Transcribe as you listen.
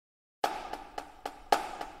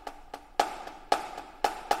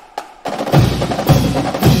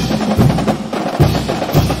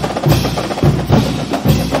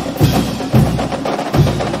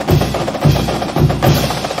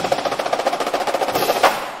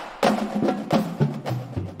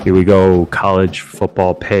Here we go, college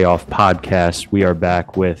football payoff podcast. We are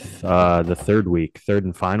back with the third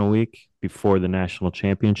and final week before the national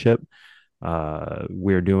championship.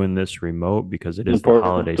 We're doing this remote because it is In the part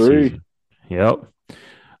holiday three season.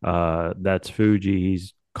 Yep. That's Fuji.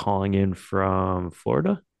 He's calling in from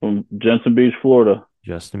Florida. from Jensen Beach, Florida.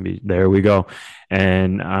 Justin B. There we go.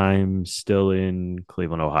 And I'm still in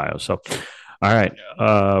Cleveland, Ohio. So, all right.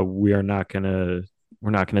 We're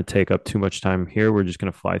not gonna take up too much time here. We're just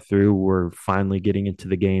gonna fly through. We're finally getting into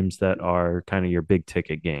the games that are kind of your big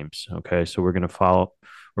ticket games. Okay. So we're gonna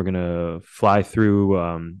fly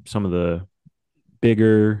through some of the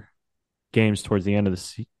bigger games towards the end of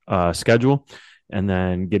the schedule, and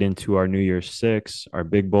then get into our New Year's Six, our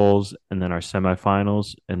big bowls, and then our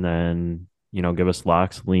semifinals, and then give us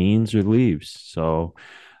locks, leans, or leaves. So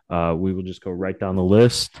we will just go right down the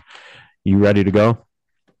list. You ready to go?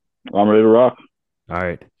 I'm ready to rock. All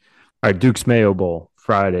right. All right. Duke's Mayo Bowl,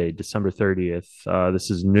 Friday, December 30th. This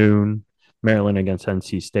is noon. Maryland against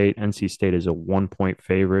NC State. NC State is a 1 point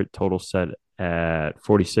favorite, total set at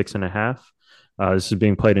 46 and a half. This is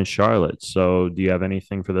being played in Charlotte. So do you have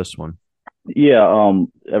anything for this one? Yeah,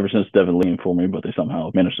 ever since Devin leaned for me, but they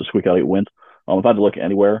somehow managed to squeak out 8 wins. If I had to look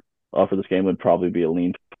anywhere for this game, it would probably be a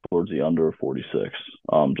lean towards the under 46.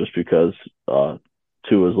 Just because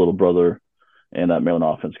Tua's little brother and that Maryland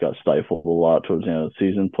offense got stifled a lot towards the end of the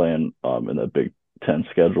season playing in that Big Ten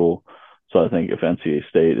schedule. So I think if NCAA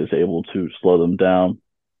State is able to slow them down,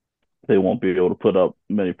 they won't be able to put up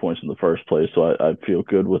many points in the first place. So I feel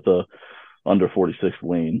good with a under 46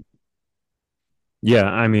 lean. Yeah,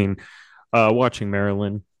 I mean, watching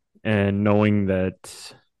Maryland and knowing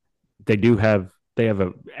that they have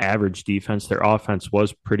a average defense. Their offense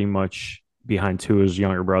was pretty much behind Tua's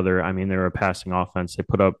younger brother. I mean, they were a passing offense. They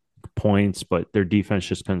put up points, but their defense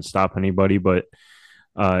just couldn't stop anybody. But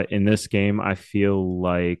in this game, I feel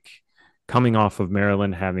like coming off of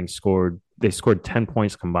Maryland having they scored 10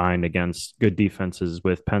 points combined against good defenses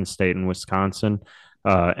with Penn State and Wisconsin.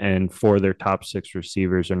 And four of their top six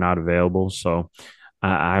receivers are not available. So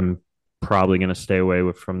I'm probably going to stay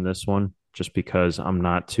away from this one just because I'm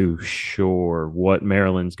not too sure what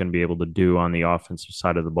Maryland's going to be able to do on the offensive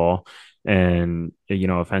side of the ball. And,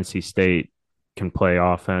 if NC State can play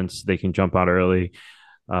offense, they can jump out early.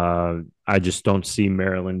 I just don't see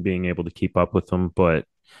Maryland being able to keep up with them. But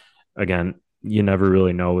again, you never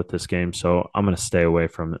really know with this game. So I'm going to stay away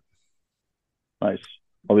from it. Nice.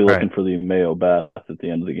 I'll be All looking right. for the Mayo Bath at the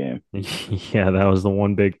end of the game. Yeah, that was the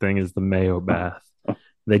one big thing is the Mayo bath.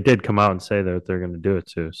 They did come out and say that they're going to do it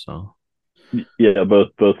too. So, Yeah, both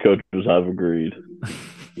coaches have agreed.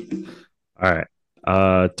 all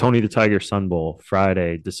right. Tony the Tiger Sun Bowl,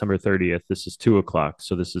 Friday, December 30th. This is 2 o'clock.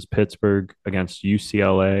 So this is Pittsburgh against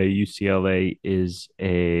UCLA. UCLA is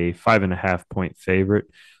a 5.5 point favorite.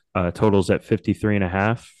 Totals at 53 and a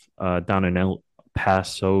half, down in El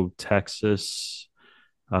Paso, Texas.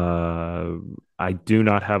 I do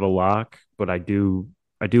not have a lock, but I do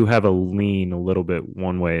have a lean a little bit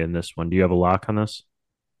one way in this one. Do you have a lock on this?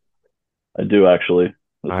 I do actually.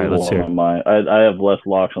 This All is right, let's one hear. of my. I have less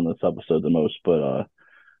locks on this episode than most, but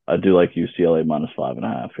I do like UCLA minus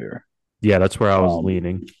 5.5 here. Yeah, that's where I was Um,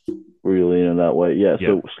 leaning. were you leaning that way? Yeah. Yep.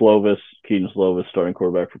 So Slovis, Keaton Slovis, starting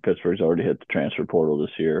quarterback for Pittsburgh, has already hit the transfer portal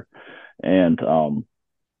this year, and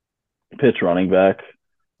Pitt's running back.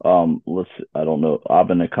 I don't know,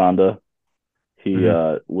 Abinaconda. Hmm.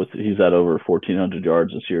 He's at over 1,400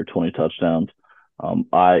 yards this year, 20 touchdowns.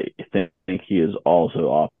 I think he is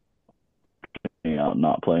also opting out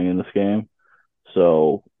not playing in this game.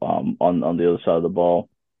 So on the other side of the ball,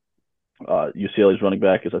 UCLA's running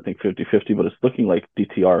back is I think 50-50, but it's looking like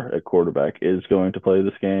DTR at quarterback is going to play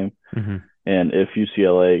this game. Hmm. And if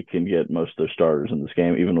UCLA can get most of their starters in this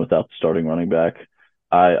game, even without the starting running back,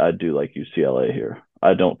 I do like UCLA here.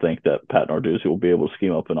 I don't think that Pat Narduzzi will be able to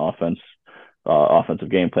scheme up an offensive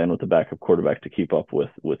game plan with the backup quarterback to keep up with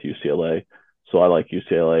UCLA. So I like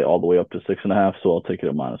UCLA all the way up to 6.5. So I'll take it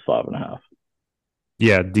at minus 5.5.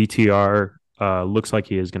 Yeah, DTR looks like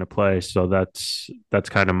he is going to play, so that's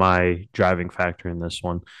kind of my driving factor in this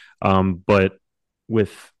one. But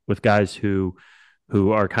with guys who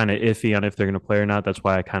are kind of iffy on if they're going to play or not, that's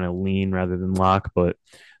why I kind of lean rather than lock. But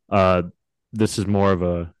uh, this is more of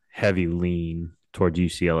a heavy lean towards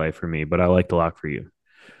UCLA for me. But I like the lock for you.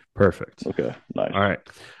 Perfect. Okay, nice. All right.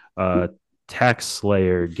 Uh, Tax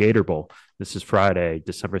Slayer Gator Bowl. This is Friday,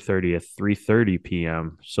 December 30th, 3:30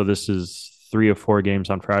 p.m. So this is three of four games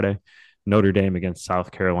on Friday. Notre Dame against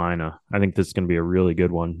South Carolina. I think this is going to be a really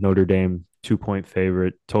good one. Notre Dame 2 point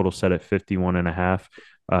favorite, total set at 51 and a half,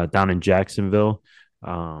 down in Jacksonville.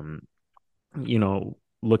 Um, you know,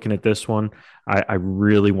 looking at this one, I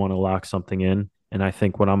really want to lock something in, and I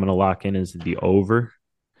think what I'm going to lock in is the over.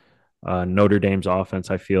 Notre Dame's offense,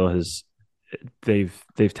 I feel, has they've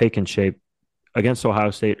taken shape against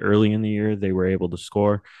Ohio State early in the year. They were able to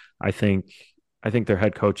score. I think I think their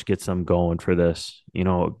head coach gets them going for this. You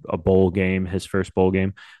know, a bowl game, his first bowl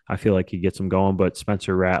game. I feel like he gets them going. But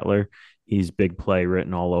Spencer Rattler, he's big play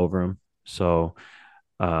written all over him. So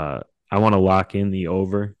uh, I want to lock in the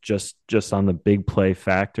over just on the big play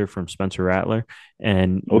factor from Spencer Rattler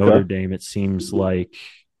and Okay. Notre Dame. It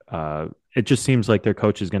just seems like their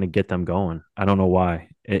coach is going to get them going. I don't know why.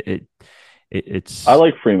 I It's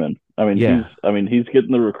like Freeman. yeah, I mean he's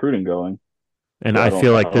getting the recruiting going, and so I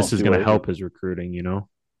feel I like this don't is see going to why. help his recruiting. You know.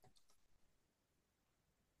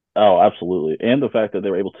 Oh, absolutely. And the fact that they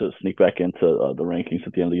were able to sneak back into the rankings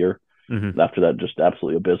at the end of the year Hmm. after that just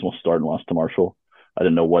absolutely abysmal start and loss to Marshall. I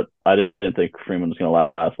didn't think Freeman was going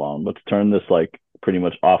to last long, but to turn this like pretty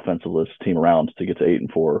much offensiveless team around to get to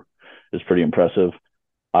 8-4 is pretty impressive.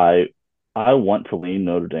 I I want to lean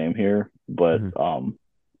Notre Dame here, but Hmm.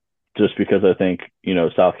 just because I think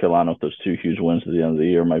South Carolina with those two huge wins at the end of the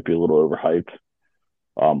year might be a little overhyped.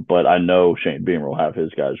 But I know Shane Beamer will have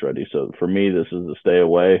his guys ready. So for me, this is a stay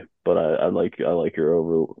away. But I like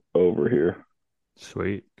your over here.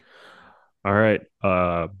 Sweet. All right.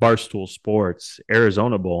 Barstool Sports,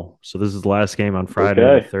 Arizona Bowl. So this is the last game on Friday the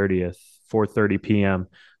Okay. 30th, 4:30 p.m.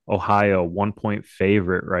 Ohio, 1 point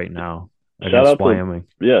favorite right now Shout against out to Wyoming.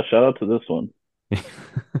 shout out to this one.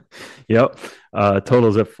 Yep.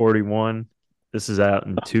 Totals at 41. This is out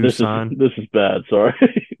in Tucson. This is bad. Sorry.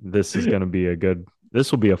 This is going to be this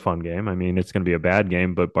will be a fun game. I mean, it's going to be a bad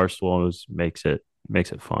game, but Barstool always makes it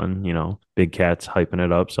fun, you know. Big Cat's hyping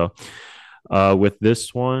it up. So, with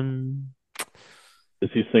this one, Is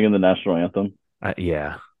he singing the national anthem?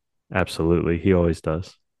 yeah, absolutely. He always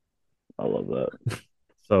does. I love that.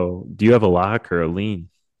 So, do you have a lock or a lean?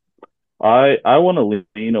 I want to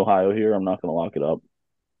lean Ohio here. I'm not going to lock it up.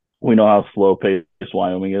 We know how slow paced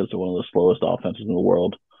Wyoming is. They're one of the slowest offenses in the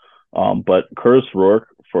world. But Curtis Rourke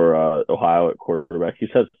for Ohio at quarterback,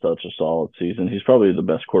 he's had such a solid season. He's probably the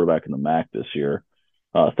best quarterback in the MAC this year.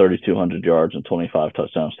 3,200 yards and 25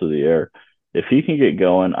 touchdowns through the air. If he can get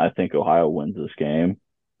going, I think Ohio wins this game.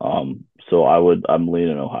 So I'm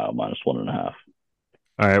leaning Ohio minus 1.5.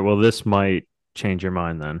 All right. Well, this might change your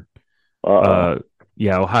mind then. Uh-oh. Uh,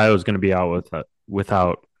 yeah, Ohio's going to be out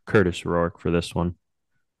without Curtis Rourke for this one.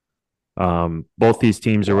 Both these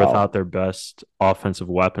teams are Wow. without their best offensive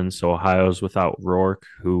weapons. So Ohio's without Rourke,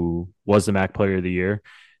 who was the MAC Player of the Year,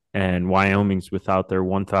 and Wyoming's without their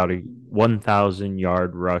 1,000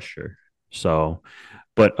 yard rusher. So,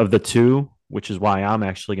 but of the two, which is why I'm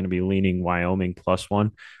actually going to be leaning Wyoming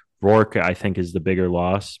 +1, Rourke I think is the bigger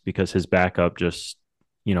loss because his backup just,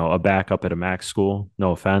 you know, a backup at a MAC school.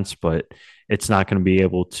 No offense, but it's not going to be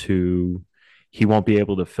able to he won't be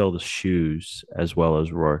able to fill the shoes as well as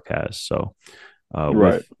Rourke has. So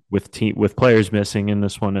Right. with players missing in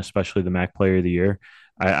this one, especially the MAC Player of the Year,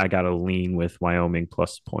 I got to lean with Wyoming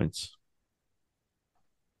plus points.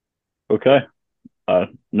 Okay.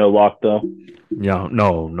 No lock though. Yeah,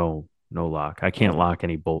 no lock. I can't lock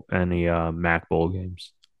any MAC bowl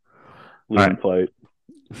games. All Lead right, and fight.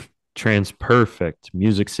 Transperfect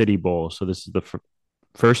Music City Bowl. So this is the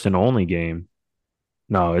first and only game.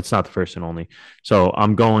 No, it's not the first and only. So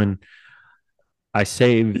I'm going. I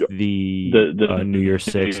saved the New Year's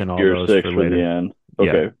Six The and all year those six for for the later. end.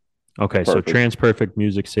 Yeah. Okay. Okay, so Perfect. Transperfect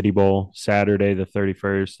Music City Bowl, Saturday the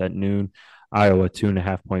 31st at noon. Iowa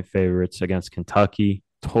 2.5 point favorites against Kentucky.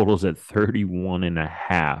 Totals at 31 and a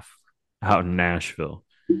half out in Nashville.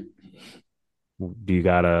 Do you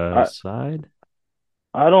got a I side?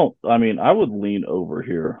 I don't. I mean, I would lean over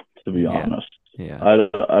here to be Yeah. honest. Yeah.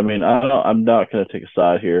 I mean, I don't, I'm not going to take a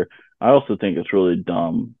side here. I also think it's really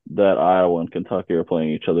dumb that Iowa and Kentucky are playing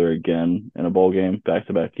each other again in a bowl game back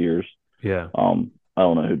to back years. Yeah. I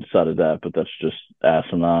don't know who decided that, but that's just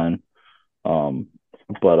asinine. Um,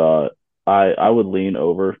 but I would lean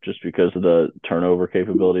over just because of the turnover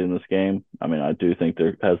capability in this game. I mean, I do think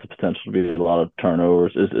there has the potential to be a lot of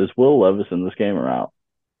turnovers. Is Will Levis in this game or out?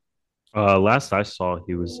 Last I saw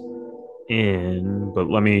he was in, but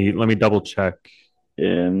let me double check.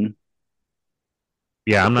 In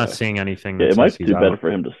Yeah, I'm not Okay, seeing anything yeah, that says he's out.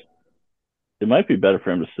 it might be better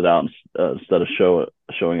for him to sit out instead of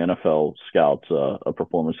showing NFL scouts a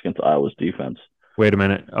performance against Iowa's defense. Wait a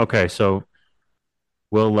minute. Okay, so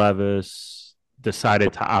Will Levis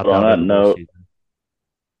decided to But opt on out of that the bowl note, season.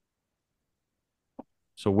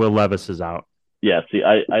 So Will Levis is out. yeah, see,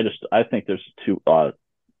 I think there's two.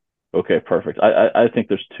 Okay, perfect. I think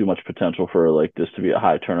there's too much potential for like this to be a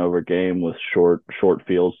high turnover game with short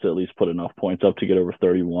fields to at least put enough points up to get over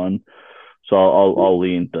 31. So I'll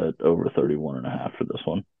lean that over 31 and a half for this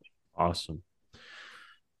one. Awesome.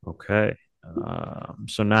 Okay.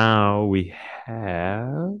 So now we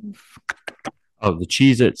have the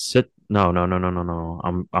Cheez It sit. No, no, no, no, no,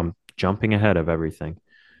 no. I'm jumping ahead of everything.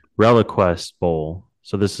 ReliQuest Bowl.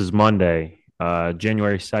 So this is Monday,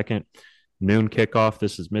 January 2nd, noon kickoff.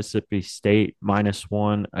 This is Mississippi State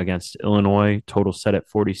 -1 against Illinois. Total set at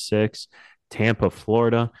 46. Tampa,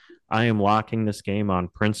 Florida. I am locking this game on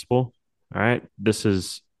principle. All right. This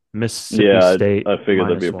is Mississippi Yeah, State I figured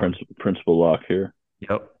there'd be a -1. principal lock here.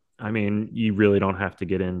 Yep. I mean, you really don't have to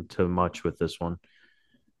get into much with this one.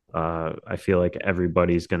 I feel like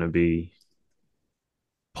everybody's going to be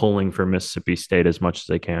pulling for Mississippi State as much as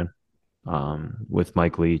they can with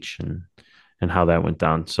Mike Leach and how that went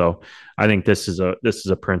down. So I think this is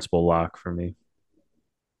a principal lock for me.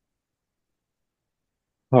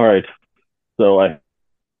 All right. So I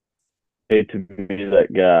hate to be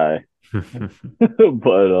that guy,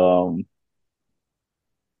 but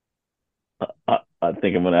I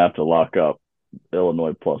think I'm gonna have to lock up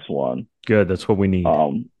Illinois +1. Good. That's what we need.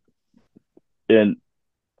 Um, and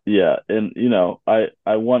yeah, and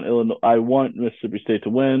I want Illinois, I want Mississippi State to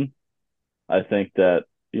win. I think that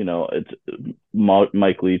it's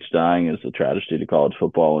Mike Leach dying is a tragedy to college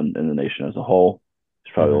football and the nation as a whole.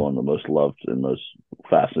 He's probably Mm-hmm. one of the most loved and most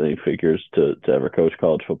fascinating figures to ever coach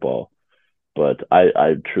college football. But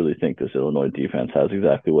I truly think this Illinois defense has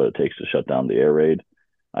exactly what it takes to shut down the air raid.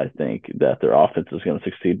 I think that their offense is going to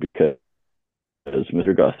succeed because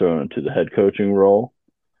Mr. got thrown into the head coaching role.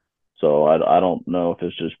 So I don't know if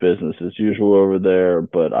it's just business as usual over there,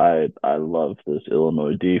 but I love this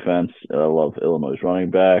Illinois defense. I love Illinois running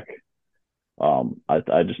back.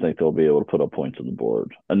 I just think they'll be able to put up points on the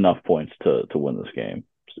board, enough points to win this game,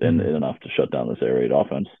 and enough to shut down this air raid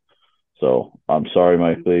offense. So I'm sorry,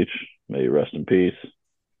 Mike Leach. May you rest in peace.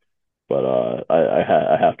 But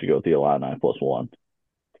I have to go with the Illini +1.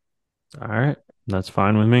 All right. That's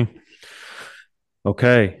fine with me.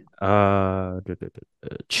 Okay.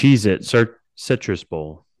 Cheez It Citrus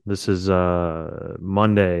Bowl. This is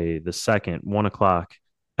Monday the 2nd, 1 o'clock.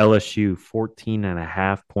 LSU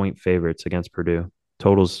 14.5 point favorites against Purdue.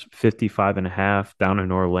 Totals 55.5 down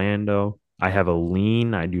in Orlando. I have a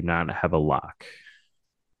lean. I do not have a lock.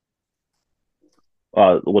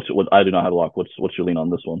 What I do not have a lock. What's your lean on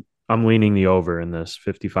this one? I'm leaning the over in this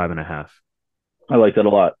 55.5. I like that a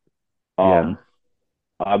lot. Yeah.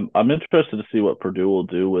 Um, I'm interested to see what Purdue will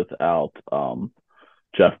do without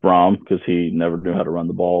Jeff Brom because he never knew how to run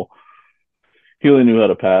the ball. He only knew how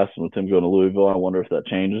to pass. And with him going to Louisville, I wonder if that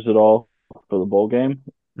changes at all for the bowl game.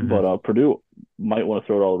 Mm-hmm. But Purdue might want to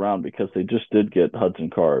throw it all around because they just did get Hudson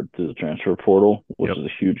Card through the transfer portal, which Yep. is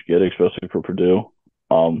a huge get, especially for Purdue.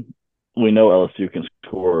 We know LSU can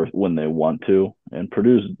score when they want to, and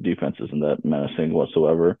Purdue's defense isn't that menacing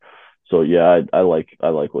whatsoever. So yeah, I like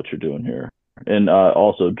what you're doing here, and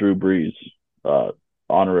also Drew Brees,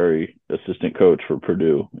 honorary assistant coach for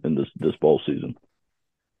Purdue in this bowl season.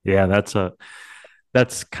 Yeah,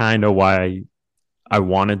 that's kind of why I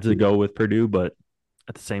wanted to go with Purdue, but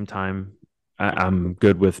at the same time, I'm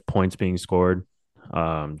good with points being scored.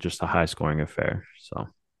 Just a high scoring affair. So, all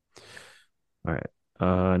right.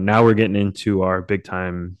 Now we're getting into our big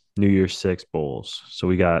time New Year's Six bowls. So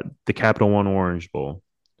we got the Capital One Orange Bowl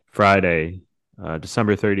Friday,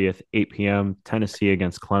 December 30th, 8 p.m. Tennessee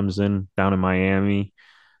against Clemson down in Miami.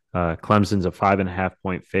 Clemson's a 5.5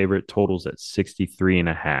 point favorite. Totals at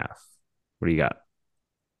 63.5. What do you got?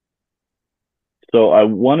 So I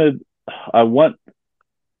want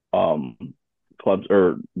um clubs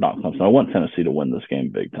or not Clemson. I want Tennessee to win this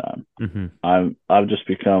game big time. Mm-hmm. I've just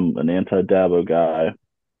become an anti Dabo guy,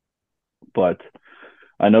 but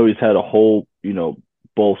I know he's had a whole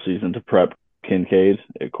bowl season to prep Kincaid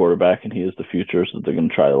at quarterback, and he is the future, so they're going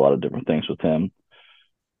to try a lot of different things with him.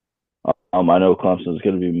 I know Clemson is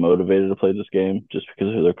going to be motivated to play this game just because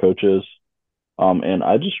of who their coach is. And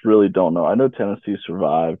I just really don't know. I know Tennessee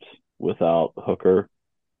survived without Hooker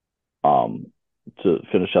um, to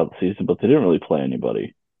finish out the season, but they didn't really play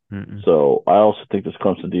anybody. Mm-mm. So I also think this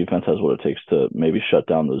Clemson defense has what it takes to maybe shut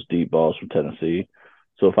down those deep balls from Tennessee.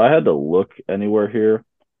 So if I had to look anywhere here,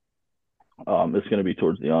 it's going to be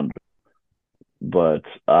towards the under. But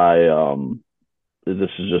this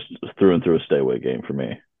is just through and through a stay away game for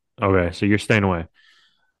me. Okay, so you're staying away.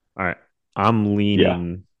 All right. I'm Yeah.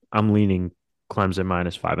 leaning I'm leaning Clemson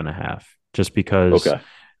 -5.5 just because Okay.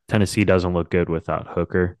 Tennessee doesn't look good without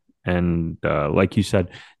Hooker. And like you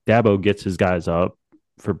said, Dabo gets his guys up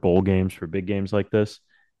for bowl games, for big games like this.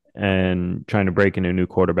 and trying to break in a new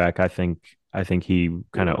quarterback, I think he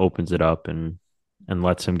kind of opens it up and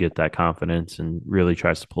lets him get that confidence and really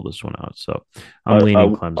tries to pull this one out. So I'm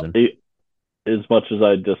leaning Clemson. As much as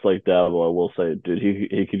I dislike Dabo, I will say, dude,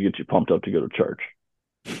 he could get you pumped up to go to church.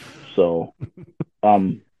 So,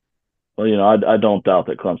 um, well, I don't doubt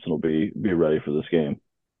that Clemson will be ready for this game.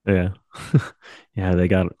 Yeah. Yeah, they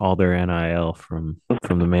got all their NIL from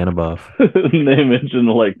the man above. They mentioned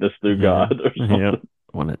like this through Yeah. God or Yeah. something.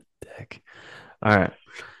 What a dick. All right.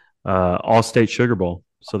 All state Sugar Bowl.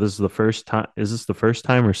 So this is the first time. Is this the first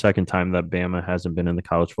time or second time that Bama hasn't been in the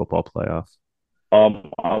college football playoff?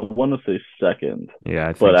 I want to say second, Yeah,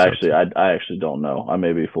 I but think so actually, too. I actually don't know. I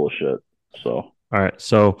may be full of shit. So, All right.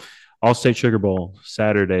 So All State Sugar Bowl,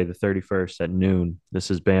 Saturday, the 31st at noon.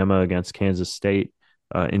 This is Bama against Kansas State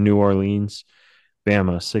in New Orleans.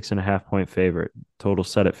 Bama, 6.5 point favorite. Total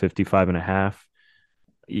set at 55 and a half.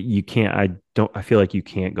 You can't, I feel like you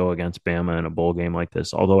can't go against Bama in a bowl game like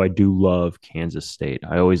this. Although I do love Kansas State.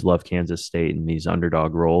 I always love Kansas State in these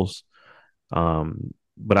underdog roles.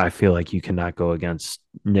 But I feel like you cannot go against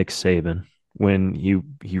Nick Saban when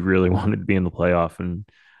he really wanted to be in the playoff. And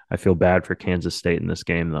I feel bad for Kansas State in this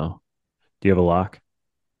game, though. Do you have a lock?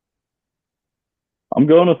 I'm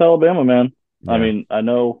going with Alabama, man. I Yeah. mean, I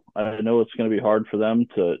know it's going to be hard for them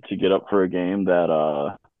to get up for a game that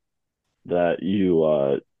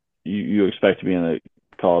you expect to be in the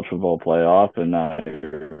college football playoff, and now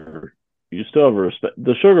you still have a respect.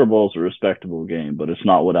 The Sugar Bowl is a respectable game, but it's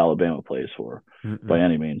not what Alabama plays for by Mm-mm.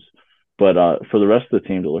 any means. But for the rest of the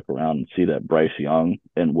team to look around and see that Bryce Young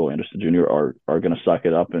and Will Anderson Jr. are going to suck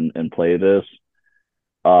it up and play this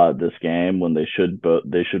game when they should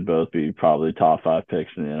both be probably top five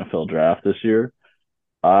picks in the NFL draft this year.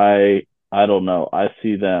 I don't know. I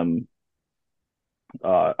see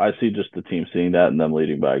just the team seeing that and them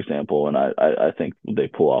leading by example, and I think they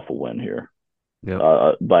pull off a win here Yep.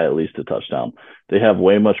 by at least a touchdown. They have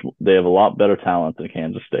a lot better talent than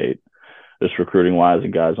Kansas State, just recruiting wise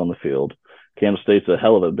and guys on the field. Kansas State's a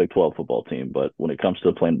hell of a Big 12 football team, but when it comes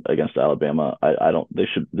to playing against Alabama, I don't. This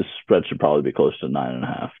spread should probably be close to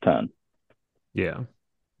 9.5, 10. Yeah.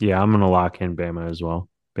 Yeah. I'm gonna lock in Bama as well.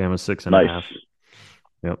 Bama six and a Nice. half.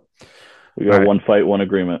 Yep. We All got right. one fight, one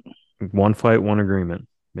agreement. One fight, one agreement.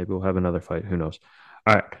 Maybe we'll have another fight. Who knows?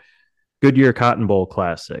 All right. Goodyear Cotton Bowl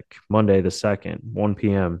Classic, Monday the 2nd, 1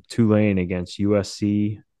 p.m. Tulane against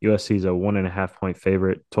USC. USC is a 1.5 point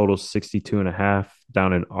favorite. Total 62 and a half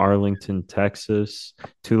down in Arlington, Texas.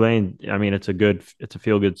 Tulane, I mean, it's a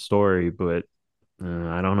feel good story, but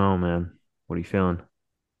I don't know, man. What are you feeling?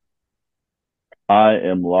 I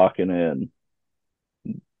am locking in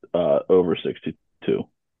over 62.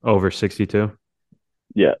 Over 62?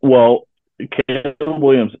 Yeah. Well, Caleb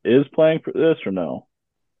Williams is playing for this or no?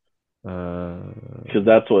 Uh, Because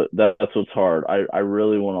that's what's hard. I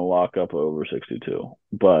really want to lock up over 62,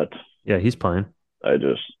 but yeah, he's playing. I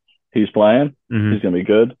just he's playing. He's Mm-hmm. gonna be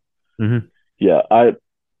good. Mm-hmm. Yeah.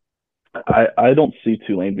 I don't see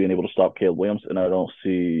Tulane being able to stop Caleb Williams, and I don't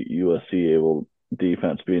see USC able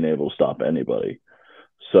defense being able to stop anybody.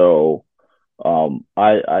 So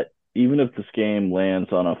I even if this game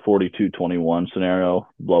lands on a 42-21 scenario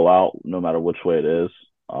blowout, no matter which way it is,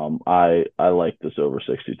 I like this over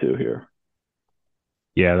 62 here.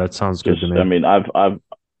 Yeah, that sounds good Just to I me. mean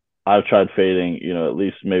I've tried fading, at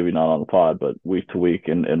least maybe not on the pod, but week to week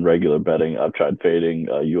and regular betting. I've tried fading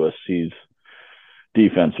USC's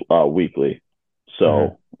defense weekly. Mm-hmm.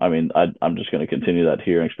 So I mean, I'm just going to continue that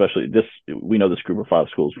here, and especially this. We know this group of five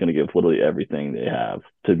schools is going to give literally everything they have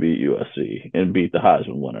to beat USC and beat the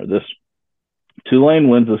Heisman winner. This Tulane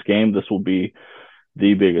wins this game. This will be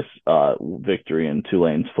the biggest victory in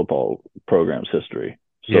Tulane's football program's history.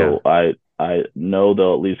 Yeah. So I know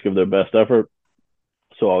they'll at least give their best effort.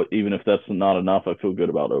 So even if that's not enough, I feel good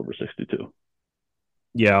about over 62.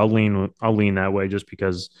 Yeah, I'll lean that way just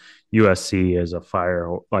because USC is a fire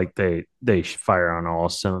like they fire on all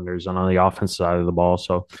cylinders and on the offensive side of the ball.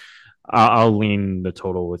 So I'll lean the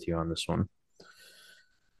total with you on this one.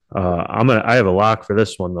 I have a lock for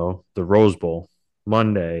this one though. The Rose Bowl,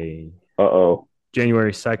 Monday, Uh-oh.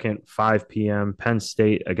 January 2nd, 5 p.m. Penn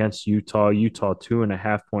State against Utah. Utah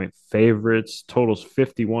 2.5 point favorites. Totals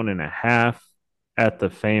 51 and a half at the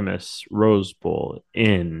famous Rose Bowl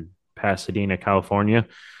in Pasadena, California.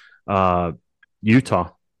 Uh, Utah.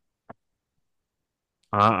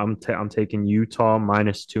 I'm taking Utah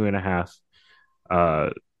minus 2.5. Uh,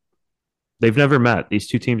 they've never met. These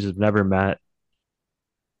two teams have never met,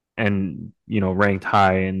 and ranked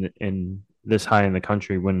high in this high in the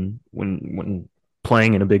country when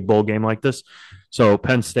playing in a big bowl game like this. So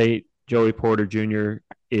Penn State, Joey Porter Jr.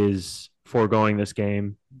 is foregoing this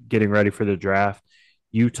game. getting ready for the draft.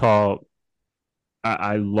 Utah,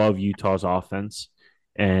 I love Utah's offense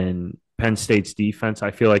and Penn State's defense.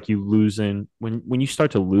 I feel like you losing when you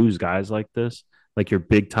start to lose guys like this, like your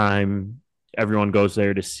big time. Everyone goes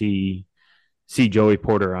there to see Joey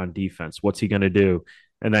Porter on defense. What's he going to do?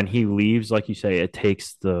 And then he leaves, like you say, it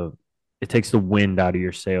takes the wind out of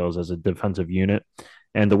your sails as a defensive unit.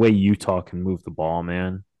 And the way Utah can move the ball,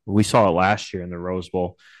 man, we saw it last year in the Rose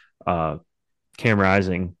Bowl. Uh, Cam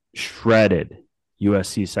Rising shredded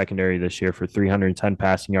USC secondary this year for 310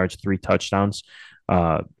 passing yards, 3 touchdowns.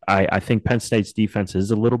 I think Penn State's defense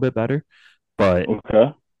is a little bit better, but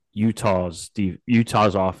Okay. Utah's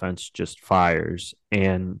offense just fires,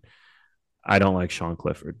 and I don't like Sean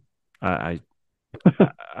Clifford. I Me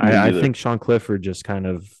I neither. think Sean Clifford just kind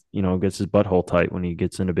of gets his butthole tight when he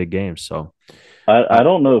gets into big games. So I I,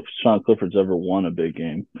 don't know if Sean Clifford's ever won a big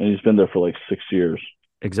game, and he's been there for like 6 years.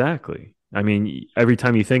 exactly. I mean, every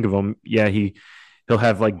time you think of him, yeah, he'll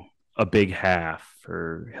have like a big half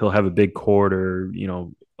or he'll have a big quarter,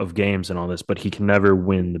 of games and all this, but he can never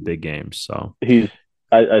win the big games. So He's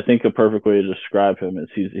I think a perfect way to describe him is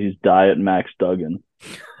he's diet Max Duggan.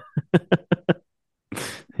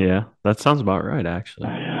 yeah, that sounds about right. Actually,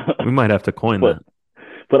 we might have to coin but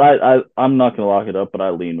that. I'm not gonna lock it up, but I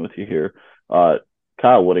lean with you here. Uh,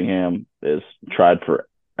 Kyle Whittingham is tried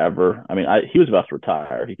forever. I mean, he was about to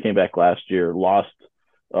retire. He came back last year, lost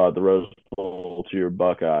the Rose Bowl to your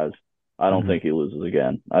Buckeyes. I don't Mm-hmm. think he loses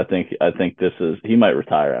again. I think this is he might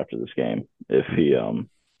retire after this game if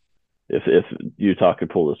Utah could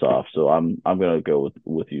pull this off. So I'm gonna go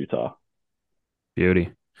with Utah.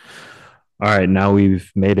 Beauty. All right, now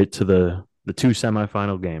we've made it to the two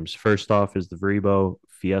semifinal games. First off is the Vrebo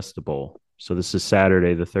Fiesta Bowl. So this is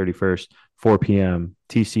Saturday, the 31st, 4 p.m.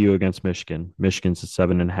 TCU against Michigan. Michigan's a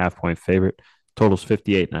 7.5 point favorite. Totals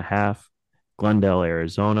 58.5. Glendale,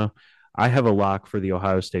 Arizona. I have a lock for the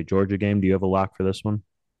Ohio State Georgia game. Do you have a lock for this one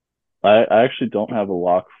I actually don't have a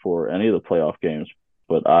lock for any of the playoff games,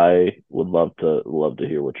 but I would love to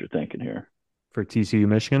hear what you're thinking here. for TCU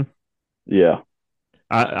Michigan? Yeah,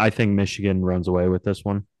 I think Michigan runs away with this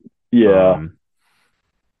one. yeah. Um,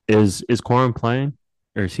 is Corum playing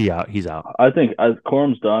or is he out? He's out. I think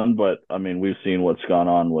Corum's done, but I mean we've seen what's gone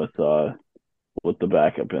on with the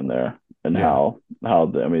backup in there and Yeah. I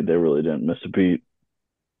mean they really didn't miss a beat.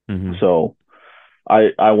 Mm-hmm. So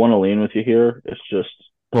I want to lean with you here. It's just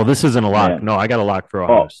Well, this isn't a lock. man. No, I got a lock for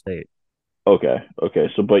Ohio Oh, State. okay.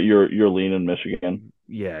 So but you're leaning Michigan.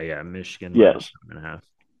 Yeah, yeah, Michigan by the Yes. 7.5.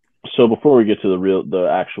 So before we get to the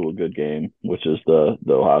actual good game, which is the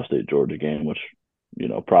Ohio State Georgia game, which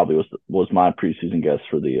probably was my preseason guess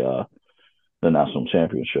for the national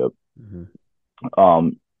championship. Mm-hmm.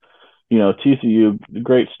 Um, TCU,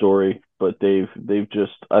 great story, but they've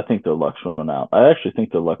just I think their luck's run out. I actually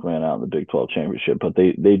think their luck ran out in the Big 12 championship, but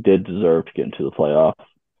they did deserve to get into the playoff.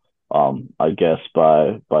 I guess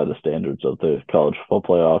by the standards of the college football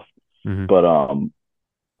playoff. Mm-hmm. But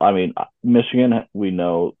I mean, Michigan, we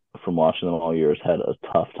know from watching them all years, had a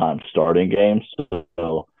tough time starting games.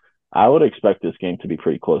 So I would expect this game to be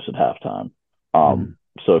pretty close at halftime. Mm-hmm.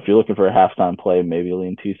 So if you're looking for a halftime play, maybe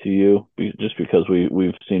lean TCU just because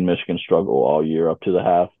we've seen Michigan struggle all year up to the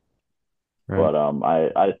half. Right. But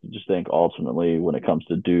I just think ultimately when it comes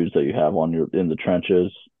to dudes that you have on your in the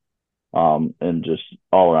trenches, and just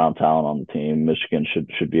all around talent on the team, Michigan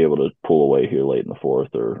should be able to pull away here late in the fourth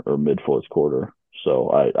or mid fourth quarter.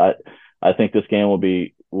 So I think this game will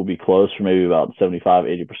be close for maybe about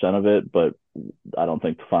 75-80% of it, but I don't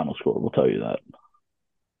think the final score will tell you that.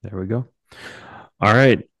 There we go. All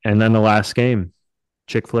right. And then the last game,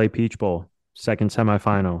 Chick-fil-A Peach Bowl, second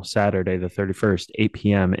semifinal, Saturday, the 31st, 8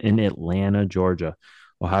 p.m. in Atlanta, Georgia.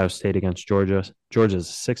 Ohio State against Georgia. Georgia's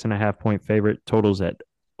a 6.5 point favorite. Totals at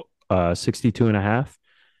 62.5.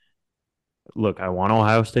 Look, I want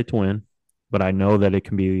Ohio State to win, but I know that it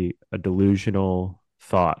can be a delusional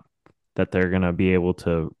thought that they're going to be able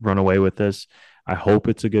to run away with this. I hope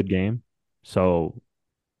it's a good game. So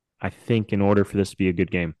I think in order for this to be a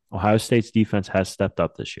good game, Ohio State's defense has stepped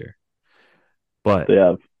up this year. But They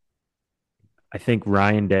have I think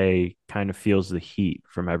Ryan Day kind of feels the heat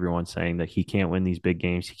from everyone saying that he can't win these big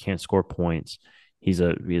games. He can't score points. He's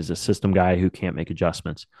a system guy who can't make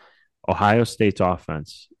adjustments. Ohio State's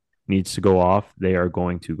offense needs to go off. They are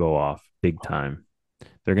going to go off big time.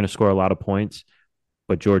 They're going to score a lot of points,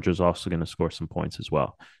 but Georgia's also going to score some points as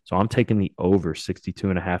well. So I'm taking the over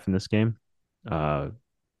 62.5 in this game, uh,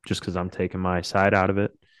 just because I'm taking my side out of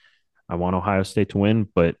it. I want Ohio State to win,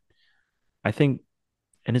 but I think,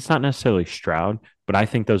 and it's not necessarily Stroud, but I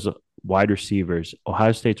think those wide receivers,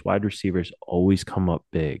 Ohio State's wide receivers always come up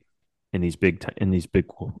big. in these big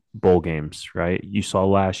bowl games, right? You saw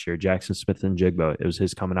last year Jackson Smith and Jigba. It was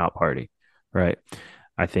his coming out party, right?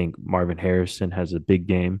 I think Marvin Harrison has a big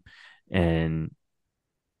game, and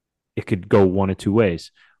it could go one of two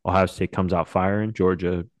ways. Ohio State comes out firing,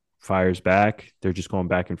 Georgia fires back. They're just going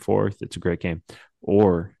back and forth. It's a great game.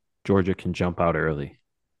 Or Georgia can jump out early,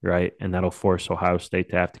 right? And that'll force Ohio State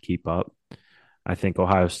to have to keep up. I think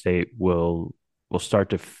Ohio State will start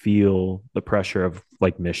to feel the pressure of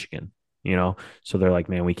like Michigan, you know? So they're like,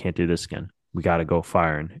 man, we can't do this again. We got to go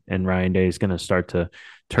firing. And Ryan Day is going to start to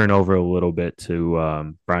turn over a little bit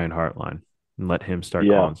to Brian Hartline and let him start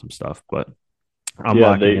Yeah. calling some stuff. But I'm Yeah,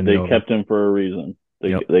 locking in they the over. kept him for a reason.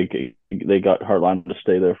 Yep. They got Hartline to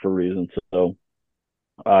stay there for a reason. So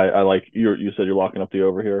I like you said you're locking up the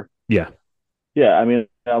over here. Yeah. Yeah, I mean,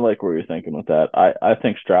 I like where you're thinking with that. I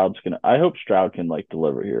think Stroud's gonna. I hope Stroud can like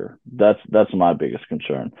deliver here. That's my biggest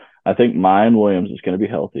concern. I think Mayan Williams is going to be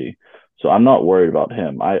healthy, so I'm not worried about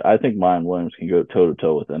him. I think Mayan Williams can go toe to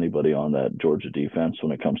toe with anybody on that Georgia defense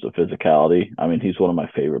when it comes to physicality. I mean, he's one of my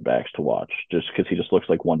favorite backs to watch just because he just looks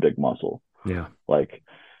like one big muscle. Yeah. Like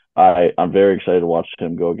I'm very excited to watch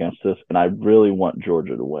him go against this, and I really want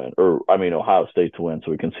Georgia to win, or I mean Ohio State to win,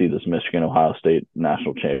 so we can see this Michigan Ohio State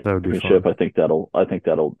national That would be championship. fun. I think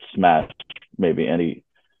that'll smash maybe any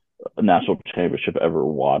national championship ever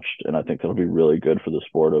watched, and I think that'll be really good for the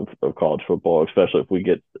sport of college football, especially if we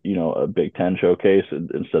get a Big Ten showcase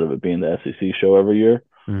instead of it being the SEC show every year.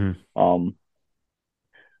 Mm-hmm.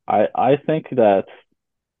 I think that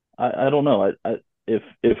I don't know. If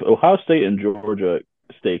Ohio State and Georgia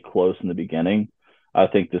stay close in the beginning, I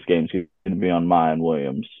think this game's going to be on Mayan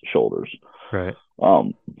Williams' shoulders. Right.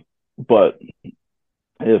 But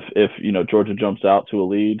if Georgia jumps out to a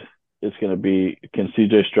lead, it's going to be, can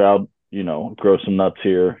CJ Stroud grow some nuts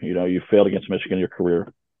here? You failed against Michigan in your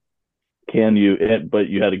career. But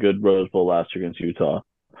you had a good Rose Bowl last year against Utah.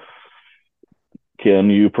 Can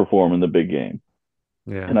you perform in the big game?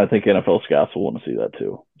 Yeah. And I think NFL scouts will want to see that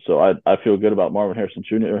too. So I feel good about Marvin Harrison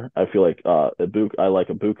Jr. I feel like I like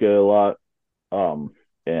Ibuka a lot.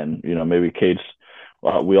 And maybe Cates.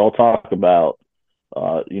 We all talk about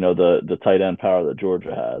the tight end power that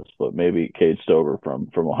Georgia has, but maybe Cade Stover from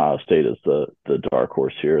Ohio State is the dark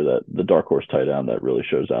horse here, that the dark horse tight end that really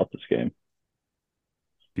shows out this game.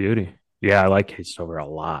 Beauty. Yeah, I like Cade Stover a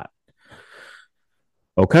lot.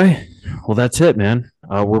 Okay. Well, that's it, man.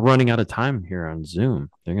 We're running out of time here on Zoom.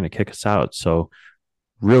 They're going to kick us out. So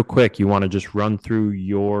real quick, you want to just run through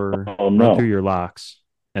your locks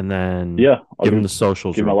and then I'll give them the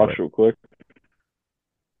socials. Give my locks real quick.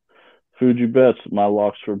 Fuji bets. My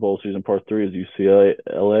locks for bowl season part 3 is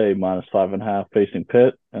UCLA minus 5.5 facing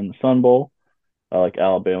Pitt in the Sun Bowl. I like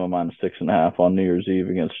Alabama minus 6.5 on New Year's Eve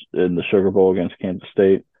in the Sugar Bowl against Kansas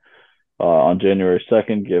State. On January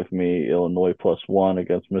 2nd, give me Illinois +1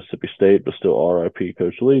 against Mississippi State, but still RIP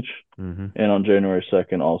Coach Leach. Mm-hmm. And on January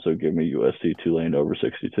 2nd, also give me USC Tulane over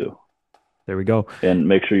 62. There we go. And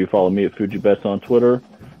make sure you follow me at Fuji Bets on Twitter.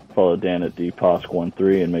 Follow Dan at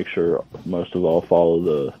DPOSC13, and make sure most of all follow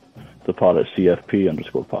the pod at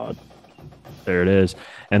CFP_pod. There it is.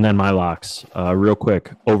 And then my locks. Real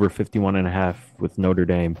quick, over 51.5 with Notre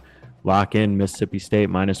Dame. Lock in Mississippi State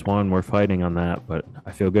 -1. We're fighting on that, but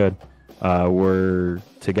I feel good. We're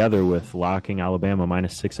together with locking Alabama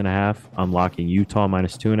 -6.5. I'm locking Utah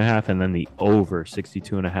 -2.5, and then the over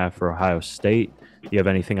 62.5 for Ohio State. Do you have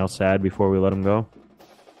anything else to add before we let them go?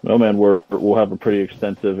 No, man, we'll have a pretty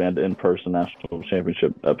extensive and in-person national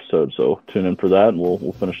championship episode, so tune in for that, and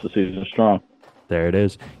we'll finish the season strong. There it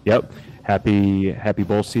is. Yep. Happy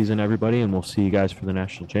bowl season, everybody, and we'll see you guys for the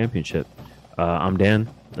national championship. I'm Dan.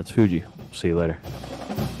 That's Fuji. See you later.